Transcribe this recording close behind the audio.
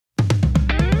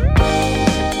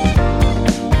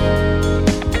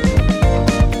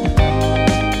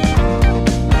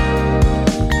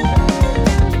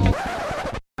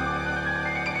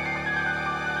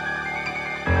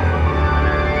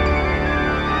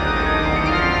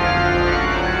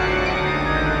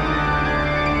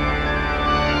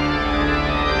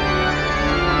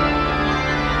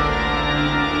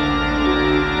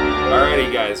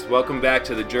Welcome back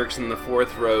to the Jerks in the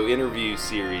Fourth Row interview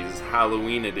series,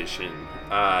 Halloween edition.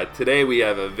 Today we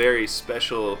have a very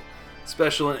special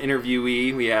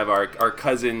interviewee. We have our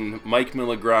cousin Mike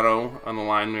Miligrano on the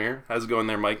line here. How's it going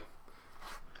there, Mike?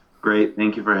 Great.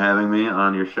 Thank you for having me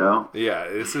on your show. Yeah,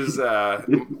 this is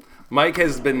Mike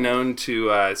has been known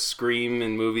to scream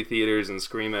in movie theaters and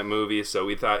scream at movies, so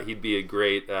we thought he'd be a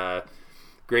great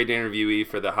interviewee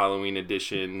for the Halloween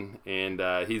edition, and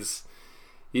he's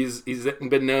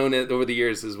been known over the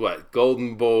years as what?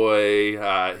 Golden Boy.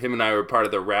 Him and I were part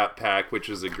of the Rat Pack, which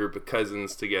was a group of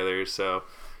cousins together. So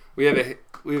we have a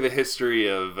history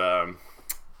of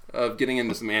getting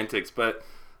into some antics, but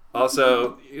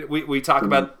also we talk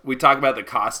about the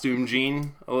costume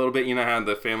gene a little bit. You know how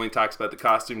the family talks about the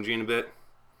costume gene a bit.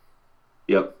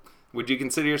 Yep. Would you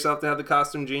consider yourself to have the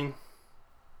costume gene?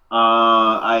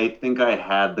 I think I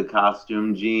had the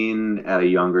costume gene at a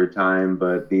younger time,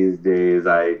 but these days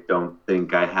I don't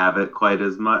think I have it quite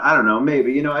as much. I don't know,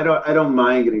 maybe, I don't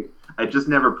mind getting, I just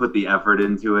never put the effort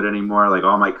into it anymore. Like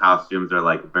all my costumes are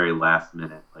like very last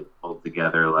minute, like pulled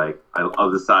together. Like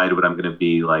I'll decide what I'm going to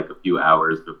be like a few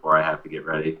hours before I have to get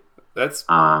ready.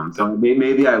 So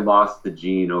maybe I lost the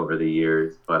gene over the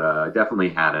years, but I definitely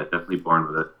had it. Definitely born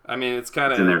with it. I mean, it's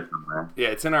kind of in there somewhere. Yeah,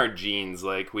 it's in our genes.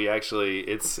 Like we actually,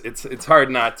 it's hard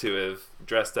not to have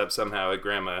dressed up somehow at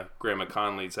Grandma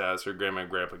Conley's house or Grandma and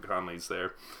Grandpa Conley's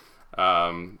there.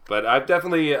 But I've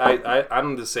definitely,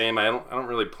 I'm the same. I don't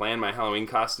really plan my Halloween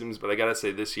costumes, but I gotta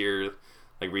say this year,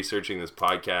 like researching this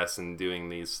podcast and doing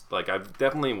these, like I've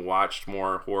definitely watched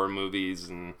more horror movies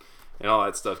and all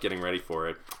that stuff, getting ready for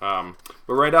it. But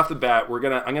right off the bat, I'm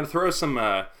gonna throw some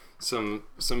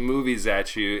movies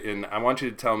at you, and I want you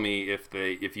to tell me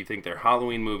if you think they're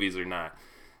Halloween movies or not.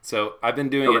 So I've been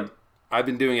doing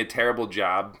a terrible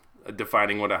job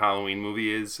defining what a Halloween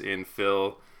movie is, and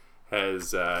Phil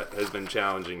has been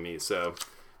challenging me. So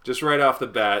just right off the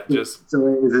bat, so is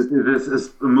this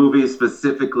a movie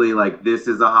specifically like this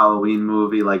is a Halloween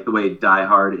movie, like the way Die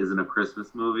Hard isn't a Christmas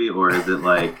movie, or is it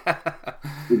like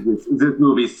is this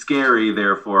movie scary,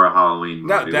 therefore a Halloween movie?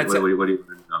 No, what do you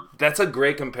think? That's a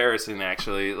great comparison,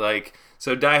 actually. Like,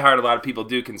 so Die Hard, a lot of people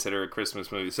do consider a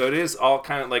Christmas movie, so it is all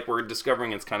kind of like we're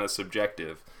discovering it's kind of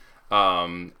subjective.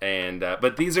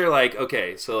 But these are like,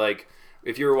 okay, so like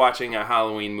if you were watching a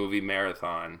Halloween movie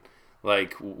marathon,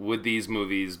 like, would these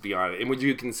movies be on it? And would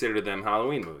you consider them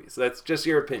Halloween movies? That's just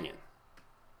your opinion.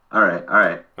 All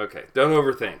right. Okay, don't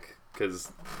overthink,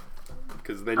 because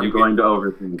then I'm going to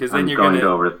overthink. Because then you're going to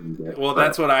overthink it. Well,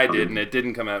 that's what I did, and it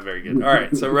didn't come out very good. All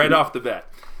right, so right off the bat,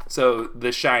 so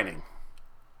The Shining.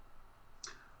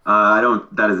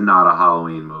 That is not a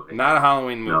Halloween movie. Not a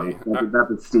Halloween movie. No,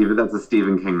 that's a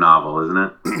Stephen King novel, isn't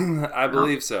it? I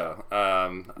believe so.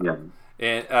 Yeah.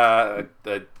 And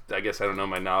I guess I don't know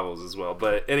my novels as well,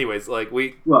 but anyways, like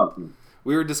we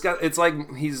were discussing. It's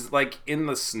like he's like in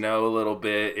the snow a little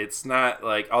bit. It's not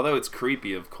like, although it's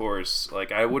creepy, of course.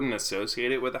 Like I wouldn't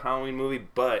associate it with a Halloween movie,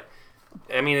 but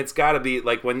I mean, it's got to be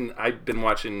like when I've been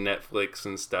watching Netflix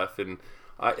and stuff, and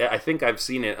I think I've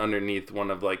seen it underneath one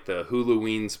of like the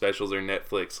Huluween specials or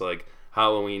Netflix like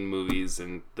Halloween movies,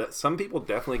 and some people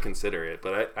definitely consider it,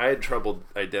 but I had trouble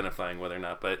identifying whether or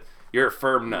not. But you're a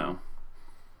firm no.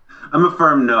 I'm a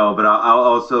firm no, but I'll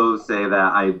also say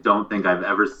that I don't think I've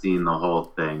ever seen the whole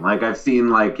thing. Like I've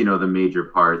seen like, the major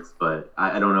parts, but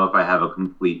I don't know if I have a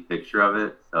complete picture of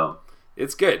it. So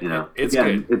it's good. It's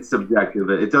again, good. It's subjective.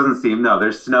 It doesn't seem, no,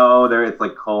 there's snow there. It's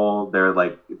like cold. They're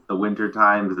like, it's the winter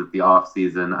time because it's the off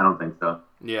season. I don't think so.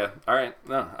 Yeah. All right.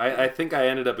 No, I think I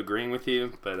ended up agreeing with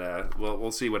you, but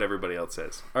we'll see what everybody else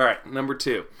says. All right. Number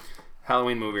 2,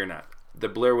 Halloween movie or not? The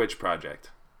Blair Witch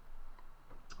Project.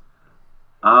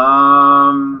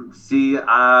 Again,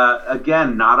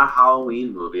 not a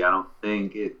Halloween movie. I don't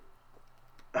think it,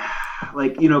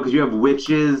 like, because you have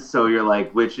witches, so you're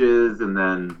like witches, and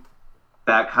then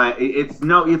that it's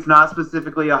not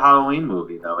specifically a Halloween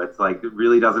movie, though. It's like, it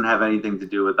really doesn't have anything to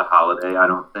do with the holiday, I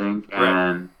don't think. Right.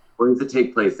 And where does it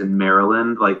take place? In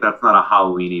Maryland? Like, that's not a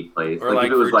Halloweeny place. Or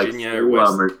like if it was Virginia or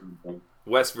something.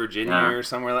 West Virginia or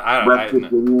somewhere. I don't West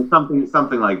Virginia,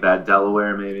 something like that.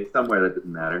 Delaware, maybe, somewhere that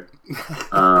doesn't matter.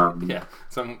 Yeah,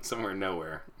 somewhere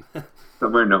nowhere.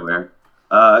 Somewhere nowhere.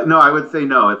 No, I would say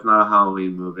no. It's not a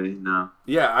Halloween movie. No.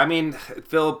 Yeah, I mean,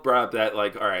 Phil brought up that,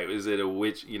 like, all right, is it a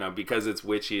witch? Because it's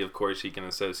witchy, of course you can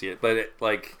associate. But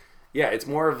it's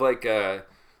more of like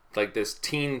this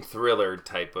teen thriller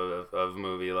type of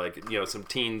movie. Like, some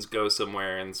teens go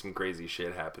somewhere and some crazy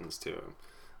shit happens to them.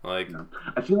 Like,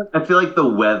 I feel like the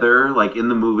weather, like in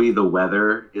the movie, the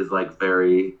weather is like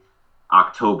very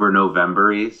October,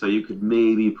 November-y, so you could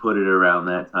maybe put it around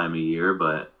that time of year,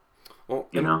 but Well,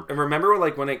 you know. and remember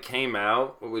like when it came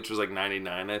out, which was like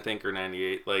 99, I think, or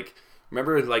 98, like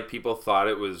remember like people thought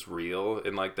it was real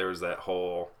and like there was that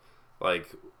whole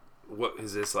like what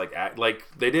is this like like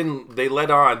they let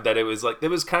on that it was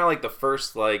kind of like the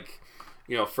first like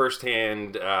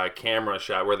firsthand camera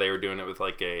shot where they were doing it with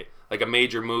like a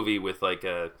major movie with like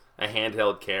a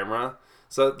handheld camera.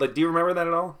 So like do you remember that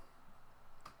at all?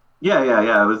 Yeah.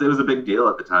 It was a big deal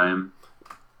at the time.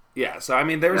 Yeah, so I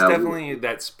mean, there was definitely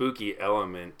that spooky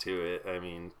element to it. I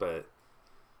mean, but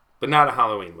not a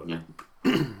Halloween movie.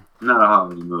 Yeah. Not a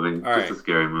Halloween movie. All just right. a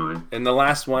scary movie. And the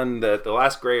last one, the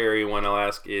last gray area one I'll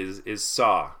ask is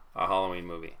Saw a Halloween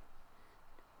movie?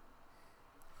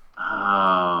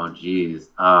 Oh, geez.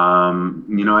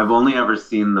 I've only ever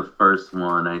seen the first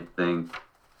one. I think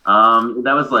that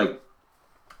was like.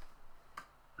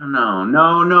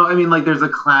 No. I mean, like, there's a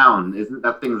clown. Isn't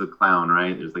that thing's a clown,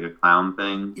 right? There's like a clown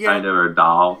thing, kind of, or a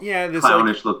doll. Yeah, this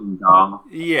clownish looking doll.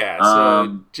 Yeah.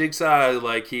 So Jigsaw,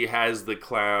 like, he has the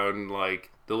clown, like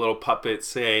the little puppet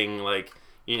saying, like,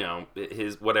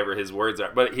 his whatever his words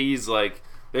are, but he's like,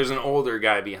 there's an older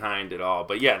guy behind it all.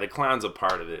 But yeah, the clown's a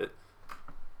part of it.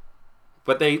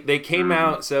 But they came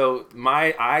out. So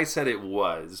I said it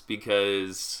was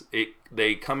because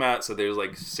they come out. So there's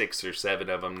like 6 or 7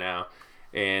 of them now.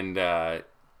 And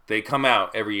they come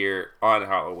out every year on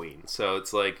Halloween. So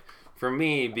it's like, for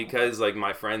me, because like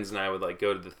my friends and I would like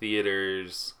go to the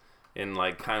theaters and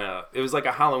like kind of, it was like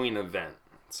a Halloween event.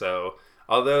 So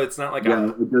although it's not like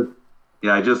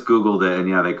I just Googled it, and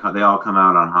yeah, they all come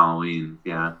out on Halloween.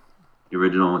 Yeah, the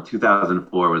original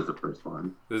 2004 was the first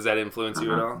one. Does that influence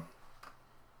you at all?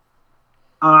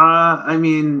 I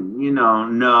mean,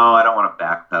 no, I don't want to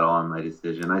backpedal on my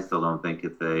decision. I still don't think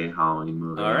it's a Halloween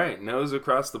movie. All right, no's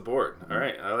across the board. All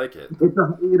right, I like it. It's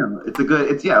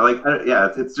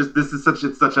just it's such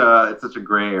a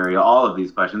gray area. All of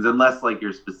these questions, unless like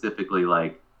you're specifically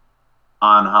like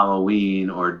on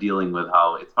Halloween or dealing with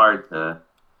Halloween, it's hard to.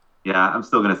 Yeah, I'm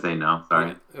still gonna say no.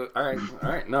 Sorry. All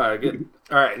right. No, I get.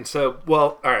 All right, and so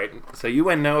So you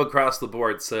went no across the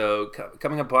board. So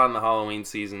coming upon the Halloween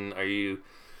season, are you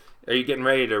getting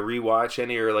ready to rewatch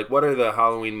any, or like what are the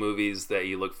Halloween movies that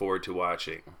you look forward to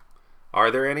watching?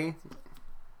 Are there any?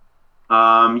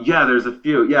 Yeah, there's a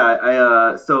few.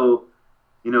 Yeah, so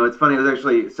it's funny. It was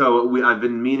actually I've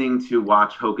been meaning to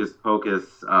watch Hocus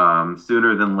Pocus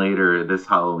sooner than later this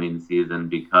Halloween season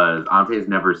because Ante's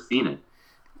never seen it.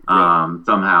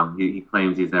 Somehow he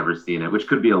claims he's never seen it, which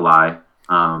could be a lie.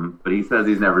 But he says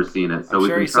he's never seen it. So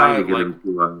we've been trying to get him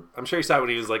to. I'm sure he saw it when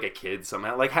he was like a kid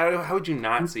somehow. Like how would you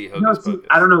not see Hocus Pocus?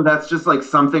 I don't know. That's just like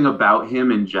something about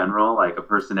him in general, like a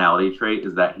personality trait,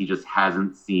 is that he just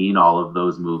hasn't seen all of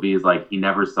those movies. Like he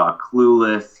never saw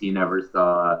Clueless. He never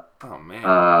saw. Oh man.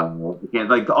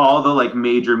 Like all the like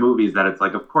major movies that it's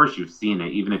like, of course you've seen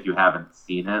it, even if you haven't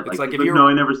seen it. It's like if no,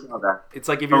 I never saw that. It's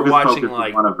like if you're watching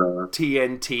like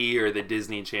TNT or the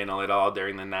Disney Channel at all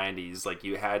during the '90s, like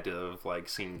you had to have like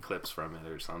seen clips from it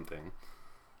or something.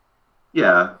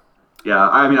 Yeah.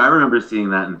 I mean, I remember seeing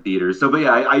that in theaters. So, but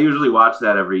yeah, I usually watch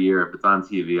that every year. If it's on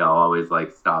TV, I'll always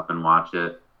like stop and watch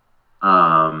it.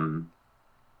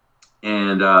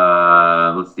 And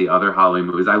let's see, other Halloween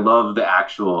movies. I love the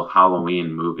actual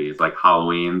Halloween movies, like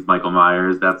Halloween's, Michael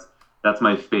Myers. That's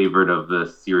my favorite of the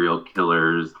serial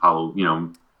killers,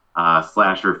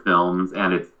 slasher films,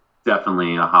 and it's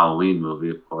definitely a Halloween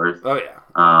movie, of course. Oh yeah.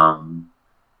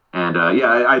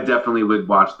 I definitely would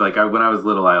watch. Like when I was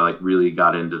little, I like really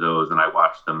got into those, and I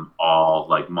watched them all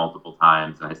like multiple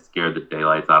times, and I scared the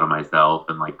daylights out of myself,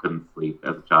 and like couldn't sleep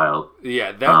as a child.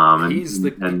 Yeah, there's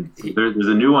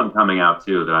a new one coming out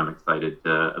too that I'm excited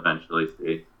to eventually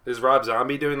see. Is Rob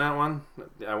Zombie doing that one?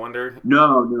 I wonder.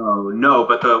 No.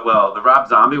 But the Rob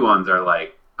Zombie ones are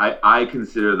like I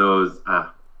consider those.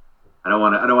 I don't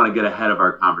want to get ahead of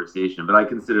our conversation, but I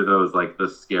consider those like the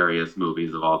scariest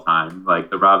movies of all time. Like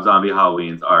the Rob Zombie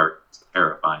Halloweens are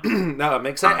terrifying. No, I'm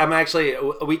excited. I'm actually.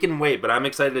 We can wait, but I'm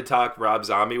excited to talk Rob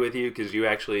Zombie with you because you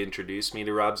actually introduced me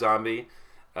to Rob Zombie.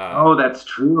 Oh, that's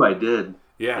true. I did.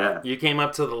 Yeah, you came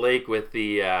up to the lake with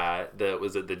the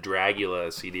was it the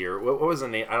Dragula CD or what was the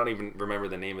name? I don't even remember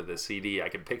the name of the CD. I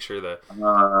can picture the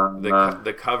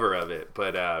cover of it,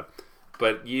 but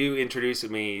you introduced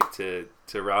me to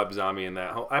Rob Zombie and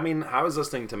that whole. I mean, I was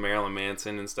listening to Marilyn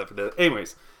Manson and stuff.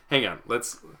 Anyways, hang on.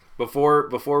 Let's before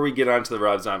we get on to the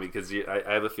Rob Zombie because I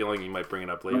have a feeling you might bring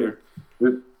it up later.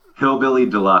 Hillbilly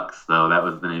Deluxe, though, that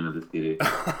was the name of the CD.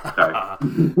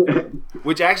 Sorry.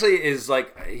 Which actually is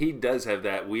like he does have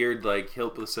that weird like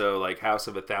like House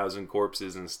of a Thousand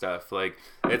Corpses and stuff. Like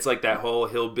it's like that whole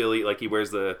hillbilly. Like he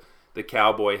wears the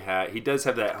cowboy hat. He does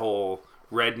have that whole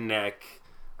redneck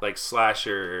like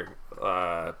slasher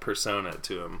persona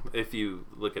to him if you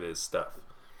look at his stuff.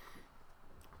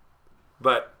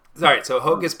 But all right, so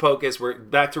Hocus Pocus. We're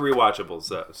back to rewatchables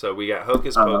though. So we got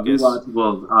Hocus Pocus.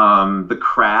 Rewatchables. The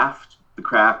Craft. The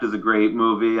Craft is a great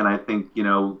movie, and I think,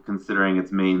 considering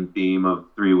its main theme of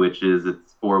three witches,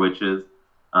 it's four witches.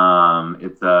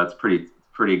 It's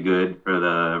pretty good for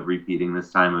the repeating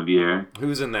this time of year.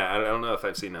 Who's in that? I don't know if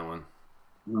I've seen that one.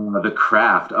 The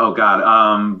Craft. Oh God.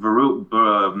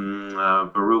 Veruca.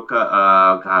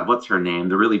 God, what's her name?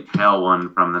 The really pale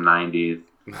one from the '90s.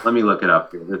 Let me look it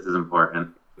up here. This is important.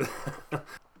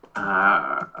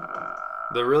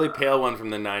 The really pale one from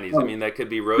the '90s. I mean, that could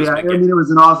be Rose. Yeah, it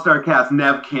was an all-star cast.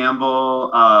 Neve Campbell.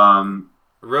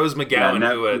 Rose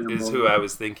McGowan, is who I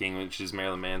was thinking, which is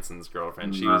Marilyn Manson's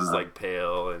girlfriend. She was like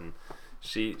pale, and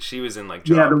she was in like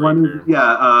Jawbreaker.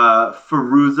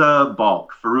 Fairuza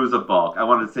Balk. I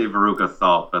wanted to say Veruca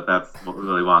Salt, but that's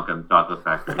Willy Wonka and Chocolate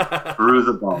Factory.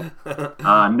 Fairuza Balk.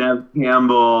 Neve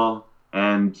Campbell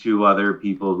and two other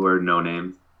people who are no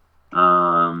names.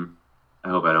 I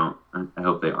hope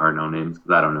they are no names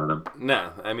because I don't know them.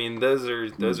 No, I mean those are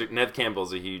Neve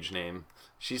Campbell's a huge name.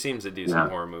 She seems to do some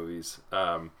horror movies.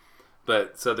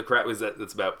 But so the Craft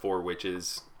that's about four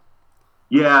witches.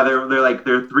 Yeah,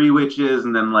 they're three witches,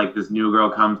 and then like this new girl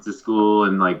comes to school,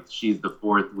 and like she's the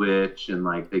fourth witch, and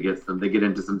like they get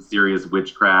into some serious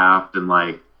witchcraft, and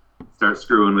like start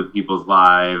screwing with people's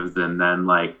lives, and then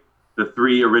like the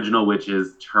three original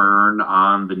witches turn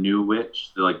on the new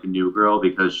witch, the new girl,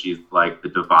 because she's like the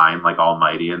divine, like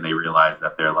almighty, and they realize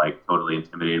that they're like totally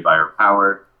intimidated by her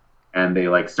power, and they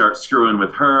like start screwing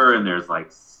with her, and there's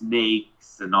like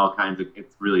snakes and all kinds of.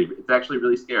 It's actually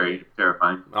really scary. It's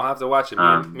terrifying. I'll have to watch it.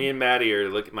 Me and Maddie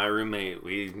are my roommate.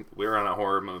 We were on a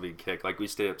horror movie kick. Like we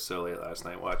stayed up so late last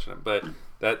night watching it, but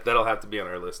that'll have to be on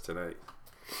our list tonight.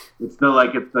 It's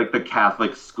like the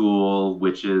Catholic school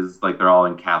witches, like they're all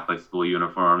in Catholic school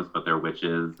uniforms, but they're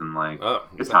witches, and like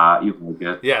it's hot. You can like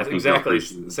it. Yeah, exactly.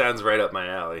 Sounds right up my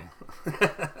alley.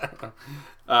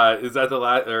 Is that the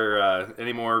last, or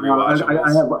any more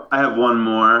rewatchables? I have one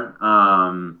more.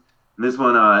 This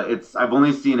one, I've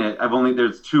only seen it.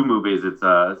 There's two movies. It's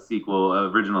a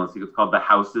original sequel. It's called The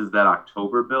Houses That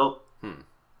October Built. And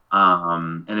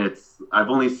I've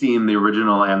only seen the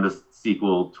original and the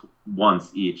sequel once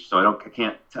each, so I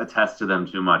can't attest to them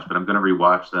too much, but I'm going to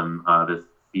rewatch them this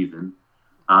season.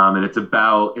 And it's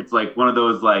like one of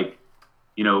those like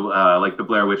the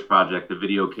Blair Witch Project, the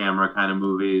video camera kind of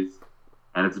movies,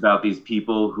 and it's about these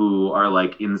people who are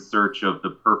like in search of the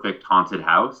perfect haunted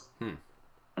house.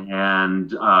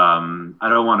 And I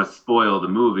don't want to spoil the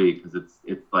movie because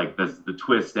it's like the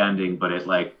twist ending, but it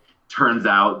like turns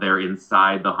out they're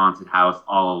inside the haunted house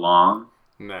all along.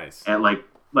 Nice. And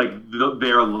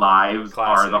their lives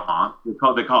are the haunts. They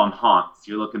call them haunts.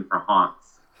 You're looking for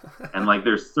haunts, and like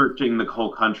they're searching the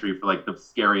whole country for like the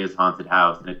scariest haunted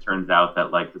house, and it turns out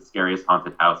that like the scariest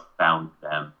haunted house found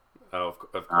them. Oh,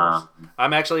 of course.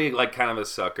 I'm actually like kind of a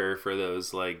sucker for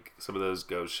those, like some of those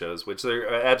ghost shows, which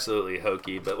they're absolutely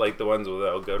hokey, but like the ones where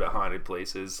they'll go to haunted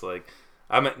places, like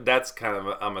I'm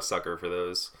a sucker for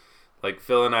those. Like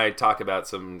Phil and I talk about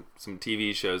some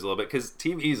TV shows a little bit because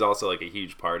TV is also like a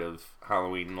huge part of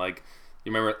Halloween. Like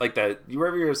you remember like that?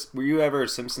 Were you ever a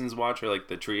Simpsons watcher? Like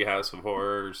the Treehouse of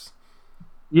Horrors?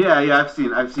 Yeah, I've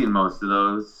seen most of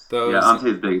those. Yeah,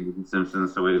 Ante's big in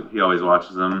Simpsons, so he always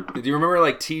watches them. Do you remember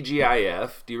like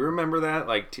TGIF? Do you remember that?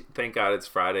 Like Thank God It's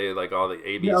Friday, like all the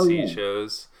ABC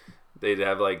shows. They'd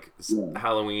have like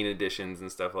Halloween editions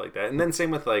and stuff like that. And then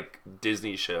same with like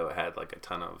Disney show had like a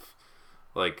ton of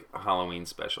like Halloween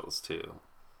specials too.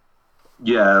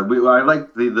 Yeah, I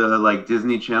like the like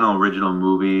Disney Channel original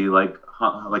movie, like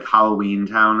Halloween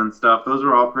Town and stuff. Those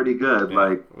are all pretty good. Yeah.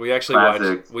 Like we actually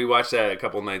watched that a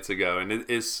couple nights ago, and it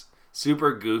is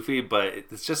super goofy, but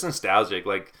it's just nostalgic.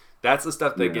 Like that's the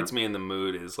stuff that gets me in the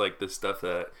mood. Is like the stuff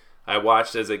that I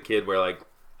watched as a kid, where like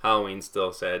Halloween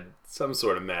still had some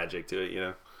sort of magic to it, you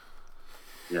know.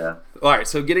 Yeah. All right,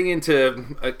 so getting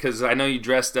into, because I know you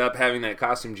dressed up, having that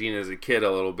costume gene as a kid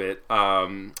a little bit.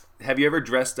 Have you ever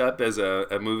dressed up as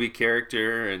a movie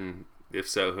character, and if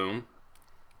so, whom?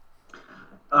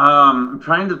 I'm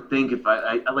trying to think if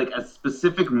I like a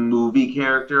specific movie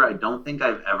character. I don't think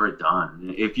I've ever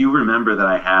done. If you remember that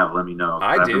I have, let me know.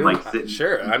 I do.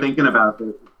 I'm thinking about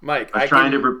this. Mike, I'm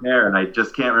trying to prepare, and I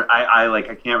just can't.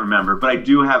 I can't remember, but I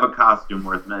do have a costume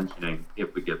worth mentioning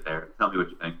if we get there. Tell me what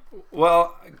you think.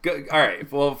 Well, good. All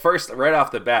right. Well, first, right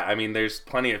off the bat, I mean, there's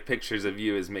plenty of pictures of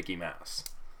you as Mickey Mouse.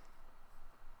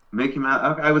 Mickey Mouse.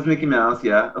 Okay, I was Mickey Mouse.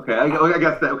 Yeah. Okay. I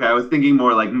guess that. Okay. I was thinking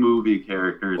more like movie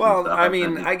characters and Well, stuff. I I thought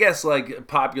mean, I guess like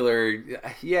popular,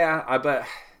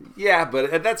 yeah,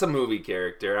 but that's a movie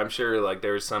character. I'm sure like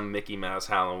there was some Mickey Mouse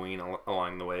Halloween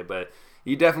along the way, but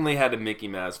you definitely had a Mickey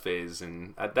Mouse phase,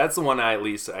 and that's the one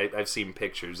I've seen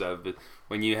pictures of. But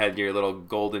when you had your little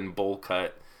golden bowl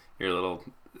cut, your little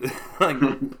like.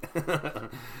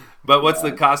 But what's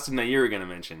the costume that you were gonna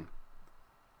mention?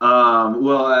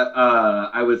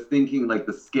 I was thinking like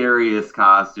the scariest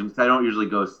costumes. I don't usually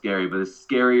go scary, but the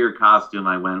scarier costume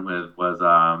I went with was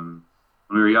when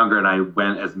we were younger, and I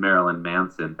went as Marilyn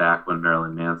Manson back when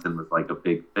Marilyn Manson was like a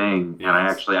big thing. And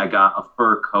Yes. I got a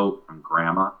fur coat from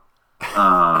Grandma.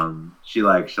 She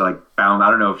found, I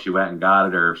don't know if she went and got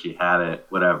it or if she had it,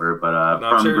 whatever. But No,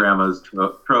 I'm from sure. Grandma's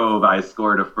trove, I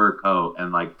scored a fur coat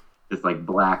and like this like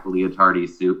black leotardy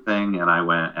suit thing, and I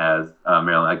went as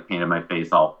Marilyn. I painted my face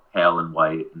all pale and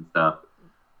white and stuff.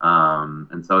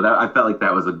 And so that I felt like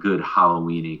that was a good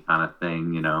Halloweeny kind of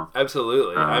thing, you know.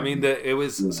 Absolutely. I mean, Um, it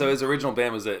was yeah. so his original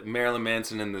band was it Marilyn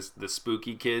Manson and the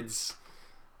Spooky Kids,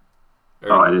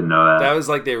 Oh, or I didn't know that that. was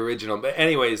like the original. But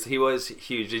anyways, he was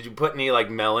huge. Did you put any like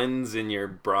melons in your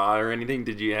bra or anything?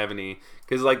 Did you have any?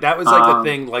 Because like that was like the Um,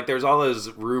 thing. Like there's all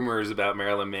those rumors about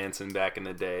Marilyn Manson back in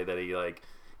the day that he like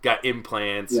got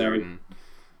implants yeah, or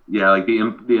yeah, like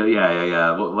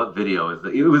yeah. What video is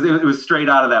it? It was straight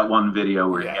out of that one video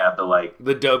where he yeah, had the like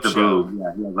the Dope the Show. boob.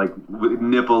 Yeah, he had like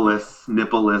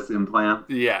nippleless implants.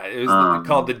 Yeah, it was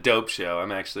called Um, the Dope Show.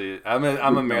 I'm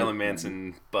a Marilyn yeah.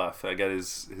 Manson buff. I got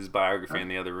his biography in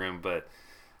the other room, but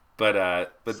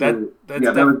So that's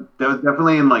yeah, that was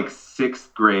definitely in like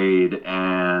sixth grade,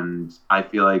 and I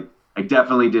feel like I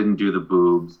definitely didn't do the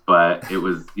boobs, but it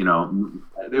was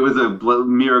it was a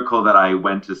miracle that I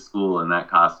went to school in that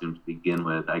costume to begin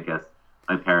with. I guess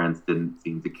my parents didn't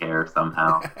seem to care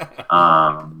somehow.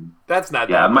 Um, that's not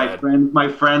yeah, that bad.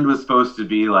 my friend was supposed to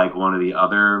be like one of the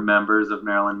other members of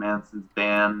Marilyn Manson's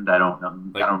band. I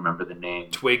Like don't remember the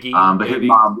name. Twiggy, But his maybe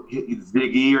mom,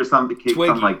 Ziggy or something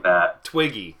Twiggy, like that.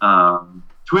 Twiggy.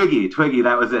 Twiggy,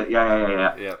 that was it.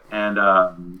 Yeah. Yeah. And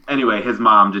anyway, his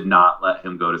mom did not let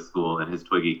him go to school in his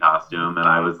Twiggy costume, and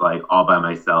I was like all by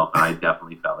myself, and I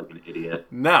definitely felt like an idiot.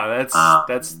 No,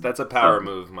 that's a power So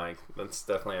move, Mike. That's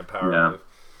definitely a power yeah. move.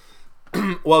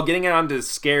 Well, getting on to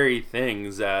scary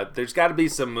things, there's got to be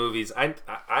some movies.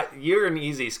 You're an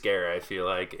easy scare, I feel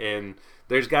like, and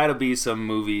there's got to be some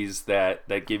movies that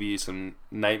give you some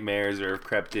nightmares or have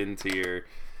crept into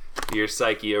your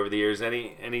psyche over the years.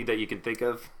 Any that you can think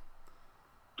of?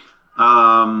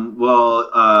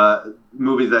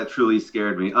 Movies that truly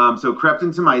scared me. So crept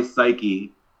into my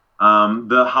psyche.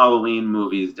 The Halloween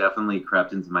movies definitely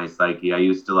crept into my psyche.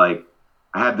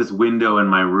 I had this window in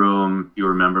my room, if you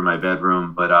remember my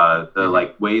bedroom, but the Hmm.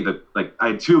 like way the like I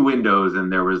had two windows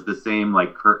and there was the same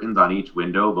like curtains on each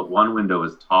window, but one window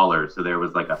was taller, so there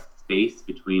was like a space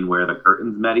between where the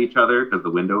curtains met each other because the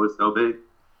window was so big.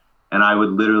 And I would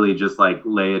literally just like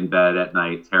lay in bed at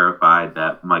night, terrified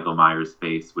that Michael Myers'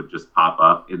 face would just pop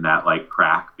up in that like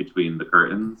crack between the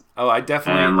curtains. Oh, I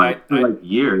definitely And like for like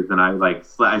years, and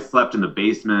I slept in the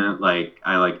basement, like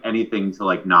I like anything to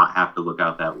like not have to look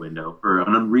out that window for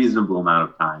an unreasonable amount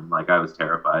of time. Like I was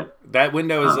terrified. that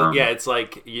window is yeah, Um, it's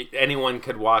like anyone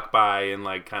could walk by and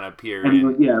like kind of peer in.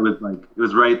 and yeah, it was like it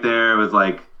was right there. It was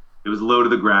like it was low to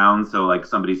the ground, so like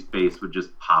somebody's face would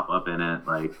just pop up in it,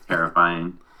 like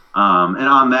terrifying. And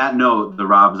on that note, the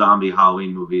Rob Zombie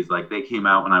Halloween movies, like they came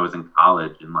out when I was in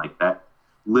college, and like that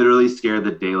literally scared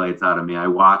the daylights out of me. I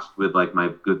watched with like my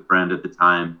good friend at the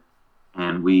time,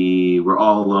 and we were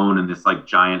all alone in this like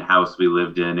giant house we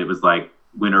lived in. It was like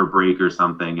winter break or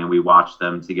something, and we watched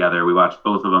them together. We watched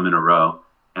both of them in a row,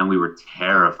 and we were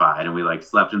terrified. And we like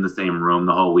slept in the same room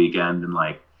the whole weekend, and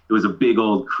like it was a big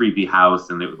old creepy house,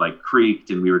 and it like creaked,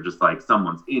 and we were just like,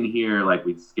 someone's in here. Like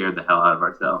we scared the hell out of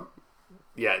ourselves.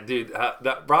 Yeah, dude,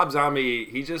 that Rob Zombie,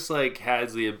 he just like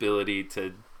has the ability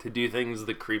to do things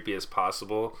the creepiest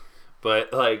possible,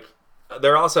 but like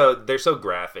they're so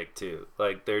graphic too.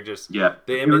 Like they're just Yeah,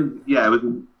 the image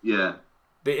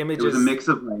the it was a images. mix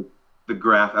of like the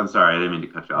graph. I'm sorry, I didn't mean to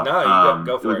cut you off. No, you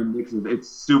go It was for a it. mix of it's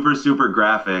super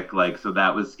graphic, like so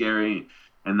that was scary,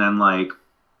 and then like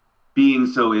being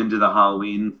so into the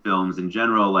Halloween films in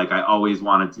general, like I always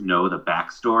wanted to know the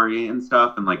backstory and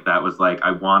stuff, and like that was like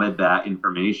I wanted that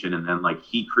information, and then like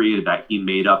he created that, he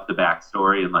made up the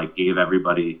backstory and like gave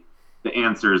everybody the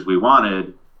answers we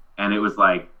wanted, and it was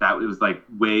like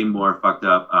way more fucked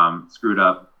up, screwed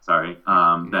up, sorry,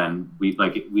 Yeah. than we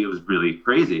like it was really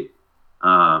crazy.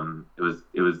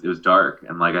 It was dark,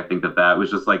 and like I think that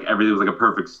was just like everything was like a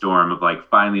perfect storm of like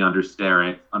finally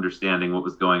understanding what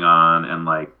was going on and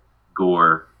like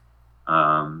gore.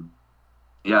 Um,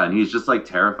 yeah, and he's just like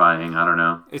terrifying. I don't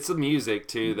know. It's the music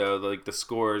too, though. Like the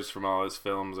scores from all his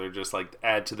films are just like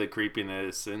add to the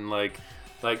creepiness, and like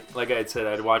I had said,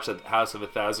 I'd watch the House of a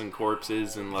Thousand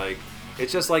Corpses, and like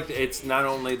it's just like it's not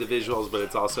only the visuals, but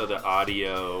it's also the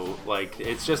audio. Like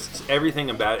it's just everything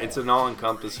about it. It's an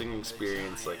all-encompassing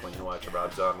experience. Like when you watch a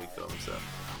Rob Zombie film, so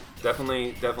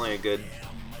definitely a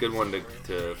good one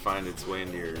to find its way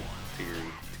into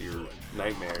your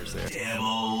nightmares there.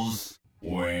 Devil's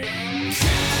Wings.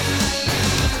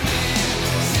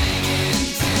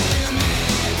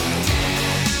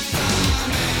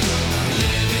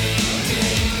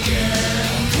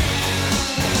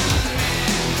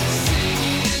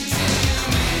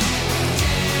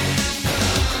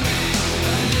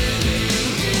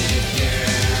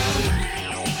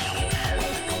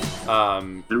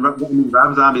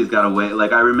 Rob Zombie's got a way.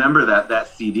 Like I remember that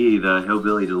CD, the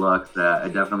Hillbilly Deluxe, that I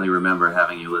definitely remember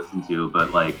having you listen to.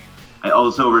 But like, I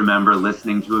also remember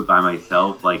listening to it by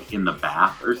myself, like in the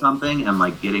bath or something, and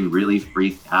like getting really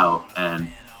freaked out.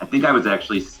 And I think I was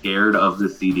actually scared of the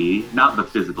CD, not the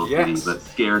physical CD, but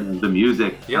scared of the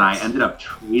music. Yes. And I ended up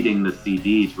trading the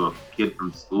CD to a kid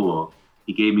from school.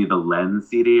 He gave me the Lens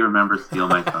CD. Remember "Steal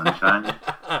My Sunshine"?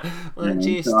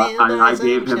 I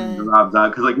gave him the Rob Zombie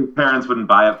because like his parents wouldn't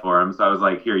buy it for him, so I was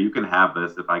like, "Here, you can have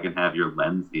this if I can have your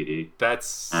Lens CD."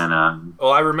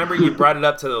 Well, I remember you brought it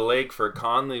up to the lake for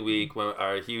Conley Week, when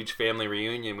our huge family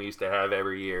reunion we used to have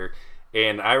every year,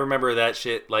 and I remember that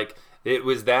shit. Like it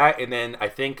was that, and then I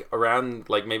think around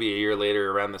like maybe a year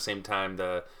later, around the same time,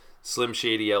 the Slim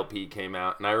Shady LP came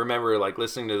out, and I remember like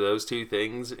listening to those two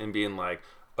things and being like,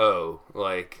 oh,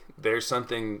 like there's some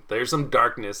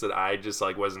darkness that I just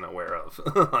like wasn't aware of.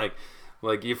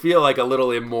 like you feel like a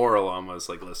little immoral almost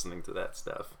like listening to that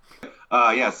stuff.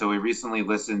 Yeah, so we recently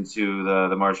listened to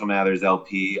the Marshall Mathers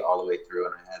LP all the way through,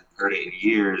 and I hadn't heard it in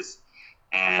years.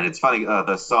 And it's funny,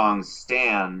 the song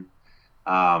 "Stan."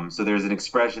 So there's an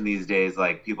expression these days,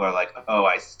 like people are like, "Oh,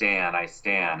 I stan,"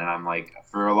 and I'm like,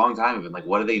 for a long time I've been like,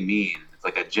 what do they mean? It's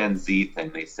like a Gen Z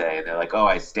thing they say. They're like, "Oh,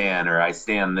 I stan," or "I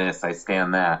stan this, I stan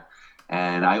that."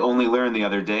 And I only learned the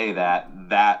other day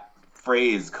that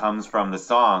phrase comes from the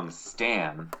song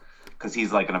 "Stan," because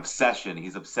he's like an obsession.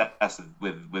 He's obsessed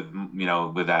with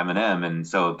Eminem, and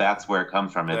so that's where it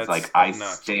comes from. It's like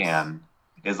obnoxious. "I stan"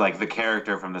 is like the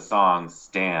character from the song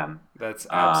Stan. That's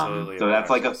absolutely so that's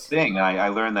like a thing. I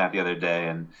learned that the other day,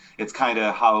 and it's kind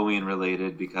of Halloween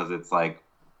related because it's like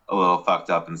a little fucked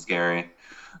up and scary.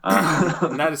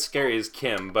 Not as scary as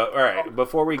Kim, but all right.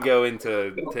 Before we go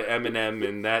into Eminem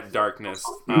and that darkness,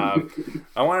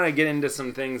 I want to get into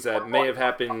some things that may have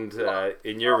happened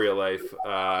in your real life.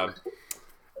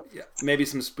 Maybe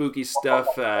some spooky stuff.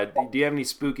 Do you have any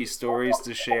spooky stories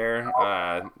to share?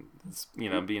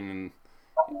 Being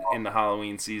in the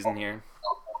Halloween season here.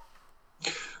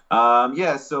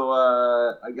 Yeah. So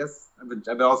I guess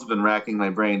I've also been racking my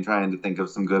brain trying to think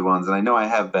of some good ones, and I know I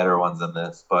have better ones than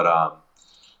this, but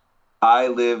I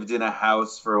lived in a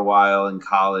house for a while in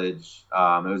college.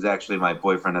 It was actually my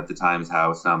boyfriend at the time's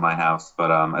house, not my house,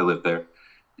 but I lived there.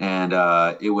 And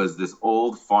it was this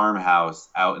old farmhouse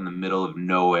out in the middle of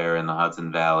nowhere in the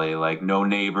Hudson Valley. Like no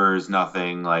neighbors,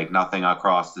 nothing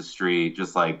across the street,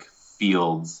 just like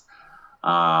fields.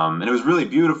 And it was really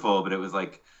beautiful, but it was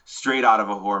like straight out of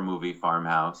a horror movie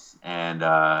farmhouse. And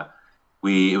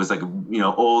it was like,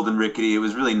 old and rickety. It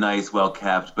was really nice, well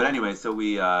kept. But anyway, so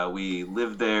we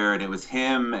lived there, and it was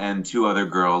him and two other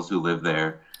girls who lived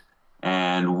there.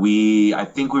 And I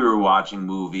think we were watching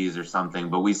movies or something,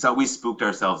 but we spooked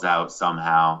ourselves out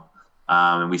somehow.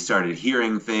 And we started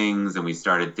hearing things, and we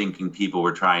started thinking people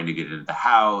were trying to get into the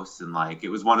house. And like, it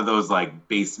was one of those like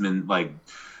basement, like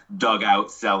dugout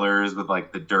cellars with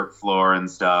like the dirt floor and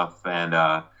stuff.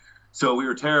 And so we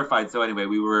were terrified. So anyway,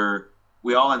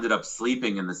 we all ended up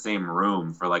sleeping in the same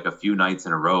room for like a few nights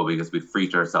in a row because we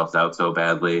freaked ourselves out so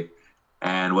badly.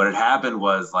 And what had happened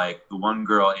was like the one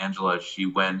girl, Angela, she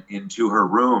went into her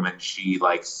room and she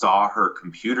like saw her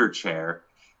computer chair,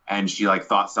 and she like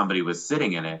thought somebody was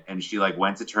sitting in it, and she like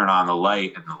went to turn on the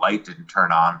light, and the light didn't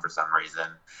turn on for some reason.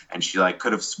 And she like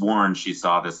could have sworn she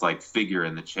saw this like figure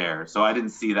in the chair. So I didn't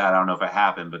see that. I don't know if it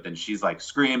happened, but then she's like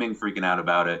screaming, freaking out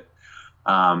about it.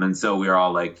 And so we were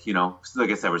all like, like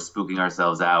I said, we're spooking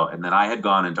ourselves out. And then I had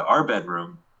gone into our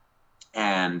bedroom,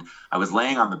 and I was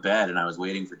laying on the bed, and I was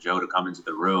waiting for Joe to come into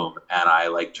the room. And I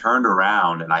like turned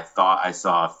around, and I thought I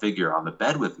saw a figure on the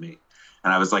bed with me.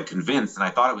 And I was like convinced, and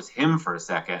I thought it was him for a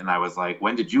second. And I was like,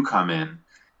 "When did you come in?"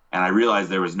 and I realized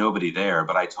there was nobody there,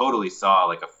 but I totally saw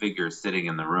like a figure sitting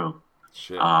in the room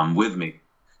Shit. with me.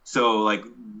 So like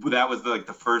that was like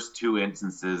the first two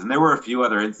instances, and there were a few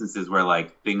other instances where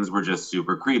like things were just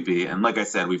super creepy. And like I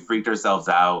said, we freaked ourselves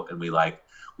out, and we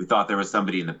thought there was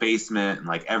somebody in the basement, and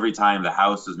like every time the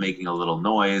house was making a little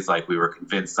noise, like we were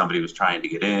convinced somebody was trying to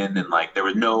get in, and like there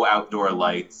were no outdoor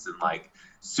lights, and like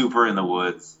super in the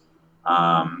woods.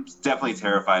 Definitely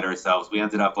terrified ourselves. We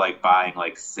ended up like buying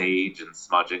like sage and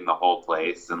smudging the whole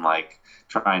place and like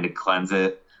trying to cleanse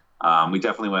it. We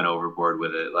definitely went overboard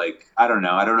with it. Like, I don't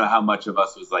know. I don't know how much of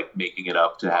us was like making it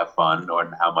up to have fun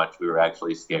or how much we were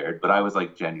actually scared, but I was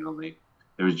like there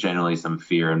was genuinely some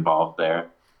fear involved there.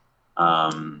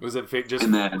 Was it just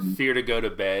and then, fear to go to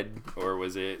bed, or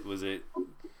was it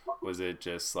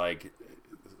just like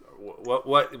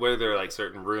what were there like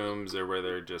certain rooms, or were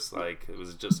there just like it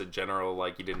was just a general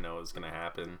like you didn't know it was gonna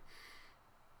happen?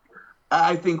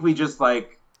 I think we just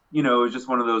like, it was just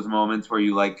one of those moments where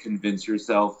you like convince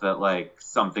yourself that like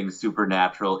something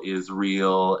supernatural is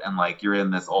real, and like you're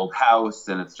in this old house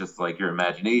and it's just like your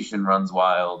imagination runs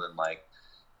wild, and like,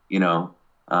 you know,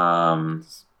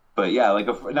 but yeah, like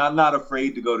not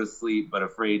afraid to go to sleep, but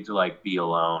afraid to like be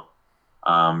alone,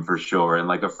 for sure, and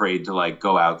like afraid to like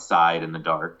go outside in the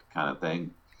dark kind of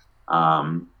thing.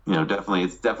 Definitely,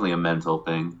 it's definitely a mental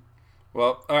thing.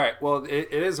 Well, all right. Well,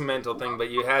 it is a mental thing, but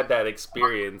you had that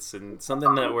experience, and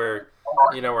something that we're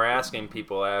asking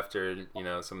people after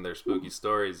some of their spooky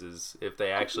stories is if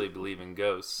they actually believe in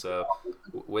ghosts. So,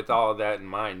 with all of that in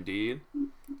mind, do you?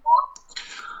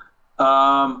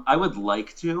 I would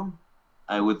like to.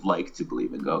 I would like to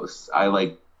believe in ghosts.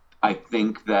 I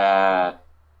think that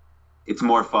it's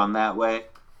more fun that way.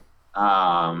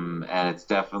 And it's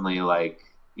definitely like,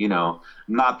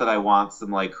 not that I want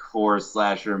some like horror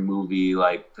slasher movie,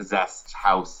 like possessed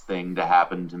house thing to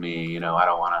happen to me. I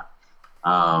don't want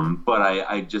to, but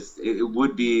it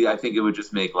would be, I think it would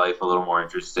just make life a little more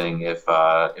interesting if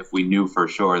we knew for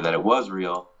sure that it was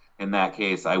real. In that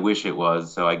case, I wish it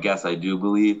was. So I guess I do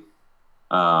believe.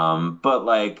 But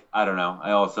like, I don't know.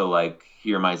 I also like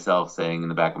hear myself saying in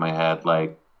the back of my head,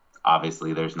 like,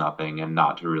 obviously there's nothing, and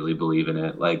not to really believe in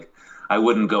it. Like, I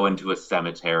wouldn't go into a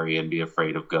cemetery and be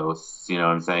afraid of ghosts. You know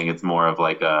what I'm saying? It's more of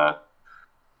like a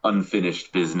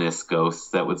unfinished business ghosts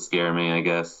that would scare me, I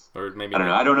guess. Or maybe I don't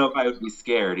know. I don't know if I would be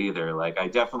scared either. Like, I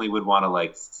definitely would want to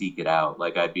like seek it out.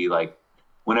 Like, I'd be like,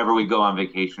 whenever we go on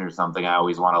vacation or something, I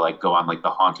always want to like go on like the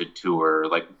haunted tour.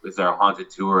 Like, is there a haunted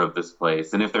tour of this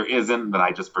place? And if there isn't, then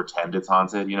I just pretend it's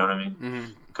haunted. You know what I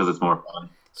mean? Because it's more fun.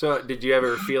 So, did you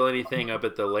ever feel anything up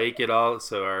at the lake at all?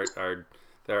 So,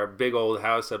 our big old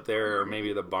house up there, or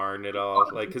maybe the barn at all?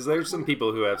 Like, because there's some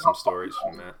people who have some stories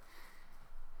from that.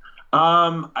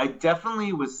 I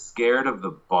definitely was scared of the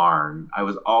barn. I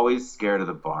was always scared of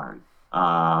the barn.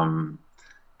 And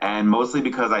mostly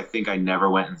because I think I never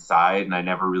went inside and I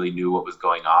never really knew what was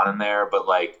going on in there. But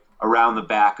like around the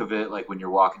back of it, like when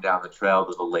you're walking down the trail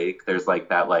to the lake, there's like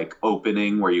that like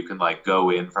opening where you can like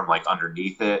go in from like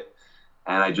underneath it.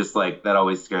 And I just like that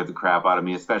always scared the crap out of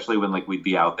me, especially when like we'd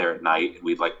be out there at night and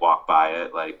we'd like walk by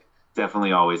it. Like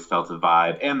definitely always felt a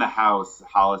vibe. And the house,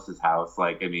 Hollis's house,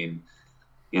 like I mean,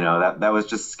 that was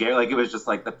just scary. Like it was just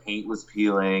like the paint was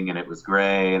peeling and it was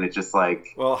gray and it just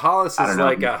like. Well, Hollis is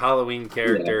like a Halloween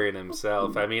character in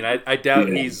himself. I mean, I doubt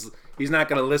he's not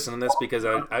going to listen to this because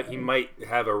he might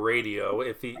have a radio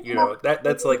if he,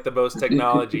 that's like the most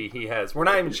technology he has. We're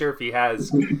not even sure if he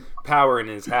has power in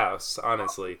his house,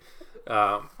 honestly.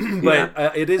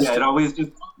 It is. Yeah, it always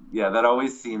just that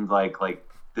always seemed like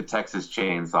the Texas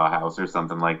Chainsaw House or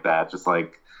something like that. Just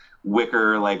like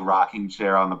wicker like rocking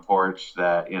chair on the porch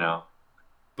that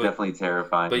definitely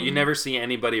terrifying. But you never see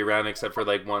anybody around except for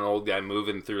like one old guy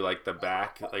moving through like the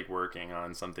back, like working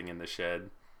on something in the shed.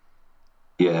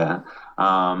 Yeah.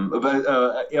 But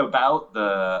about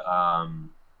the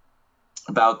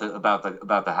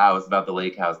house, about the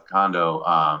lake house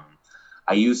condo.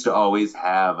 I used to always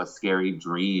have a scary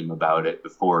dream about it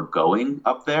before going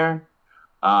up there.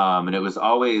 And it was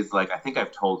always like, I think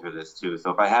I've told her this too. So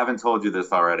if I haven't told you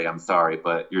this already, I'm sorry.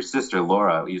 But your sister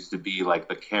Laura used to be like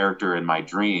the character in my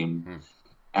dream.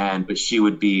 But she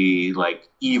would be like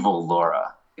evil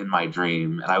Laura in my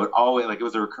dream. And I would always like, it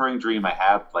was a recurring dream I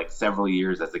had like several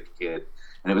years as a kid.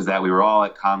 And it was that we were all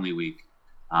at Conley Week.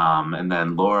 And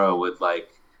then Laura would like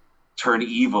turn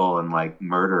evil and like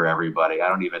murder everybody. I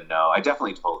don't even know. I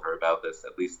definitely told her about this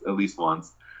at least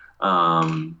once.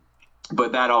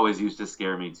 But that always used to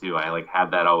scare me too. I like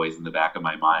had that always in the back of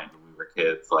my mind when we were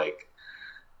kids. Like,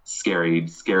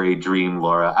 scary dream,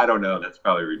 Laura. I don't know. That's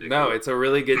probably ridiculous. No, it's a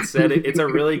really good setting. It's a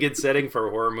really good setting for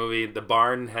a horror movie. The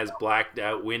barn has blacked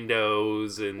out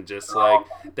windows and just like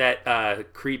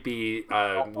that creepy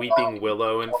weeping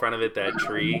willow in front of it, that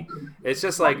tree. It's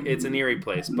just like it's an eerie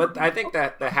place. But I think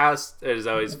that the house has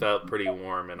always felt pretty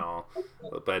warm and all.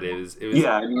 But it was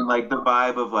Yeah, I mean, like the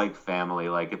vibe of like family.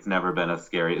 Like it's never been a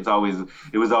scary. It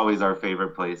was always our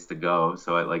favorite place to go.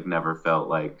 So it like never felt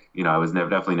like, I was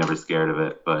definitely never scared of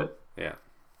it. But yeah.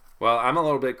 Well, I'm a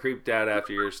little bit creeped out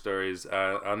after your stories.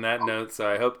 On that note, so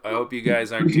I hope you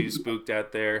guys aren't too spooked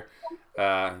out there.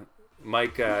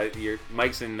 Mike's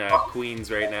in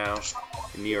Queens right now,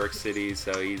 in New York City,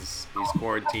 so he's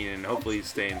quarantining and hopefully he's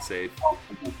staying safe.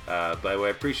 But I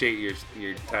appreciate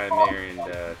your time there,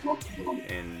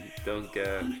 and don't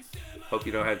hope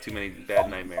you don't have too many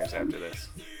bad nightmares after this.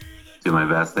 do my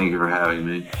best. Thank you for having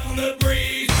me.